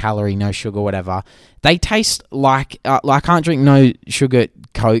 0 calorie, no sugar, whatever. They taste like I can't drink no sugar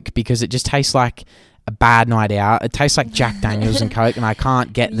Coke because it just tastes like a bad night out. It tastes like Jack Daniels and Coke, and I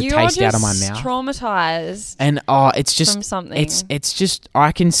can't get the taste out of my mouth. Traumatized. And it's just from something. It's just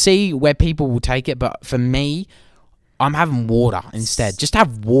I can see where people will take it, but for me, I'm having water instead. Just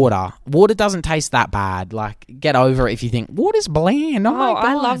have water. Water doesn't taste that bad. Like, get over it if you think water's bland. Oh my God.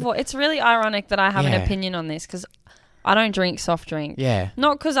 I love water. It's really ironic that I have an opinion on this because I don't drink soft drink. Yeah.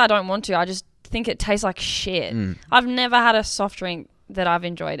 Not because I don't want to. I just think it tastes like shit. I've never had a soft drink that I've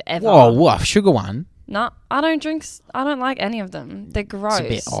enjoyed ever. Whoa, what? Sugar one? No, I don't like any of them. They're gross.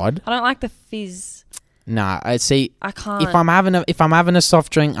 It's a bit odd. I don't like the fizz. Nah, I see. I can't. If I'm having a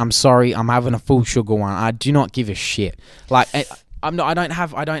soft drink, I'm sorry, I'm having a full sugar one. I do not give a shit. Like I don't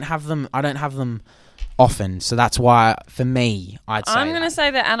have them often. So that's why for me, I'd say I'm gonna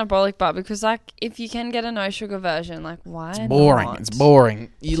say the anabolic bar because like if you can get a no sugar version, like why? It's boring. Not? It's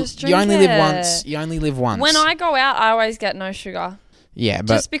boring. You only live it. once. You only live once. When I go out, I always get no sugar. Yeah,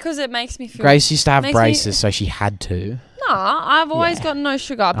 but just because it makes me feel. Grace used to have braces, so she had to. Nah, I've always got no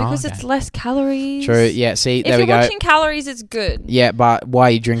sugar because it's less calories. True. Yeah. See, there we go. If you're watching calories, it's good. Yeah, but why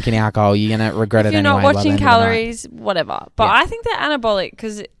are you drinking alcohol? You're gonna regret it anyway. If you're not by watching the end calories, whatever. But Yeah. I think they're anabolic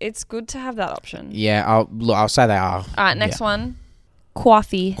because it's good to have that option. Yeah, I'll say they are. All right, next one.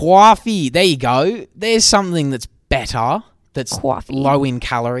 Coffee. Coffee. There you go. There's something that's better. That's Coffee. low in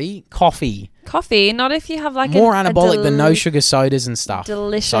calorie. Coffee. Coffee, not if you have like More anabolic than no sugar sodas and stuff.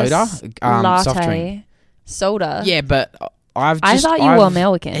 Delicious soda, latte. soft drink. Soda. Yeah, but I thought you were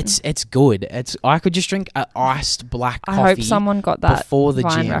American. It's good. I could just drink an iced black coffee. I hope someone got that before the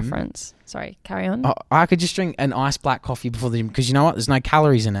Vine gym. reference. Sorry, carry on. I could just drink an iced black coffee before the gym because you know what? There's no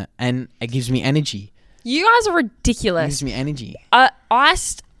calories in it, and it gives me energy. You guys are It ridiculous. gives me energy.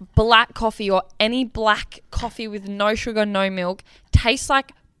 Iced black coffee or any black coffee with no sugar, no milk tastes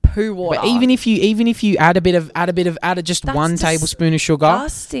like poo water. But even if you add just That's one tablespoon of sugar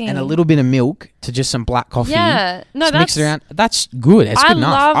disgusting. and a little bit of milk to just some black coffee, Yeah, no, just mix it around. That's good. It's good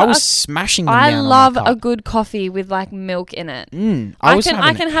enough. I was smashing them down. I on love my a cup. good coffee with like milk in it. I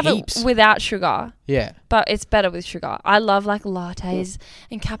can have heaps. it without sugar. Yeah. But it's better with sugar. I love like lattes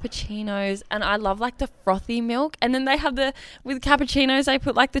and cappuccinos, and I love like the frothy milk. And then they have with cappuccinos, they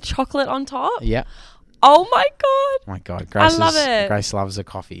put like the chocolate on top. Yeah. Oh my God. Oh my God, Grace love it. Grace loves the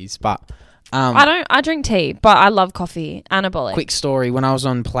coffees, but I drink tea, but I love coffee. Anabolic. quick story: when I was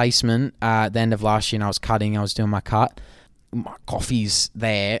on placement at the end of last year, and I was doing my cut. My coffees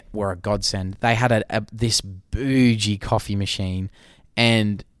there were a godsend. They had this bougie coffee machine,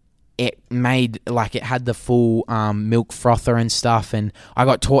 and it made it had the full milk frother and stuff, and I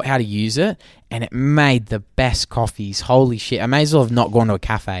got taught how to use it, and it made the best coffees. Holy shit! I may as well have not gone to a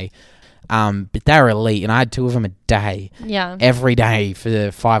cafe. But they were elite, and I had 2 of them a day. Yeah. Every day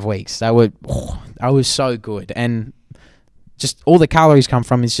for 5 weeks. They was so good, and just all the calories come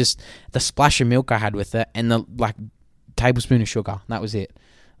from is just the splash of milk I had with it, and the tablespoon of sugar. That was it.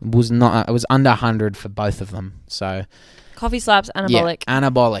 It was under 100 for both of them. So Coffee slaps, anabolic. Yeah,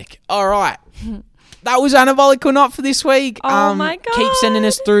 anabolic. All right. That was anabolic or not for this week. Oh my God. Keep sending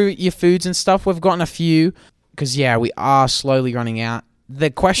us through your foods and stuff. We've gotten a few because we are slowly running out. The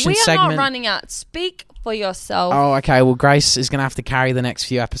question segment. We are not running out. Speak for yourself. Oh, okay. Well, Grace is going to have to carry the next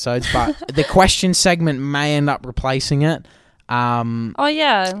few episodes, but the question segment may end up replacing it. Oh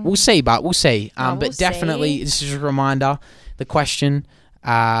yeah. We'll see, but we'll see. But definitely, see. this is a reminder. The question.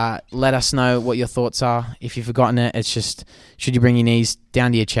 Let us know what your thoughts are. If you've forgotten it, it's just should you bring your knees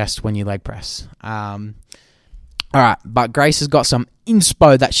down to your chest when you leg press? All right, but Grace has got some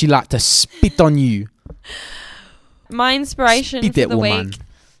inspo that she like to spit on you. My inspiration Spit for it, the woman. week,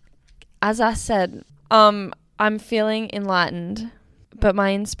 as I said, I'm feeling enlightened, but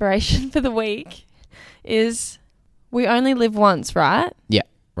my inspiration for the week is we only live once, right? Yeah,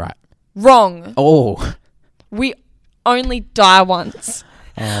 right. Wrong. Oh. We only die once.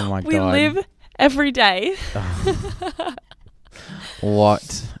 Oh my God. We live every day.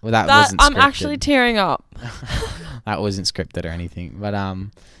 What? Well, that wasn't scripted. I'm actually tearing up. That wasn't scripted or anything, but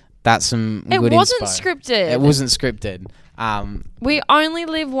that's some It good wasn't inspo. scripted. It wasn't scripted. We only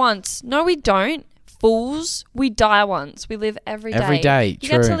live once. No, we don't. Fools. We die once. We live every day. Every day, You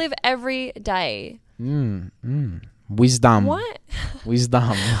true. get to live every day. Wisdom. What?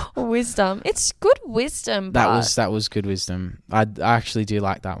 Wisdom. Wisdom. It's good wisdom. But That was good wisdom. I actually do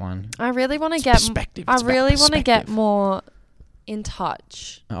like that one. I really want to get. Perspective. I It's about really want to get perspective. more in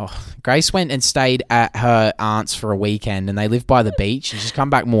touch. Oh, Grace went and stayed at her aunt's for a weekend, and they live by the beach. And she's come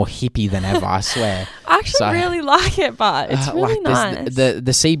back more hippie than ever, I swear. I actually really like it, but it's really nice.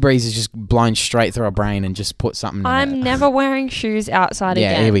 The sea breeze is just blown straight through her brain and just put something in it. I'm never wearing shoes outside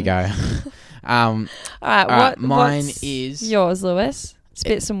again. Yeah, here we go. All right, mine what's is yours, Lewis?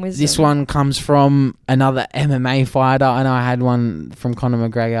 Spit some wisdom. This one comes from another MMA fighter. I know I had one from Conor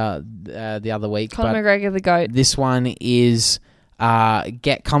McGregor the other week. Conor McGregor, the GOAT. This one is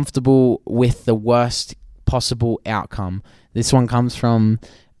get comfortable with the worst possible outcome. This one comes from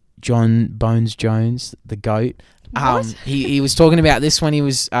John Bones Jones, the GOAT. He was talking about this when he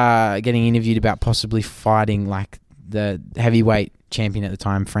was getting interviewed about possibly fighting like the heavyweight champion at the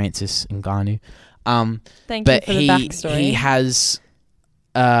time, Francis Ngannou. Thank you for the backstory. He has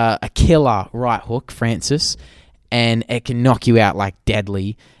a killer right hook, Francis, and it can knock you out like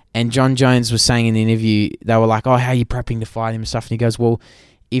deadly. And John Jones was saying in the interview, they were like, "Oh, how are you prepping to fight him and stuff?" And he goes, "Well,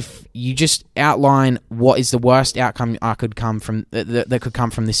 if you just outline what is the worst outcome I could come from that could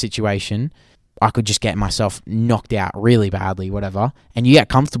come from this situation, I could just get myself knocked out really badly, whatever. And you get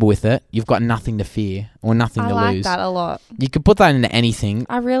comfortable with it, you've got nothing to fear or nothing to lose." I like that a lot. You could put that into anything.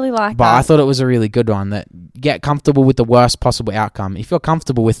 I really like but that. But I thought it was a really good one, that get comfortable with the worst possible outcome. If you're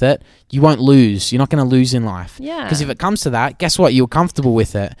comfortable with it, you won't lose. You're not going to lose in life. Yeah. Because if it comes to that, guess what? You're comfortable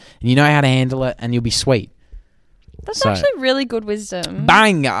with it and you know how to handle it and you'll be sweet. That's actually really good wisdom.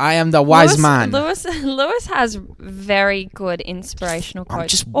 Bang! I am the wise man. Lewis has very good inspirational quotes. I'm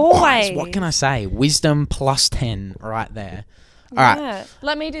just always. Wise. What can I say? Wisdom plus 10 right there. All right.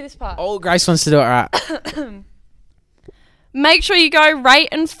 Let me do this part. Oh, Grace wants to do it. All right. Make sure you go rate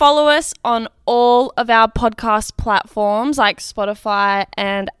and follow us on all of our podcast platforms like Spotify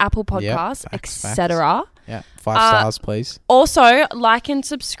and Apple Podcasts, etc. Yeah, 5 stars, please. Also, like and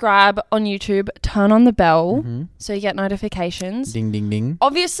subscribe on YouTube. Turn on the bell so you get notifications. Ding, ding, ding.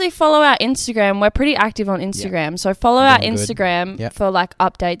 Obviously, follow our Instagram. We're pretty active on Instagram. So follow our Instagram for like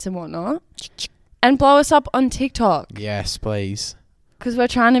updates and whatnot. And blow us up on TikTok. Yes, please. Because we're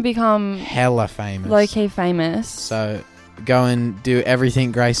trying to become hella famous. Low-key famous. So go and do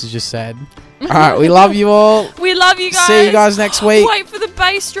everything Grace has just said. All right, we love you all. We love you guys. See you guys next week. Wait for the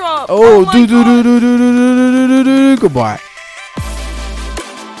bass drop. Oh, do. Goodbye.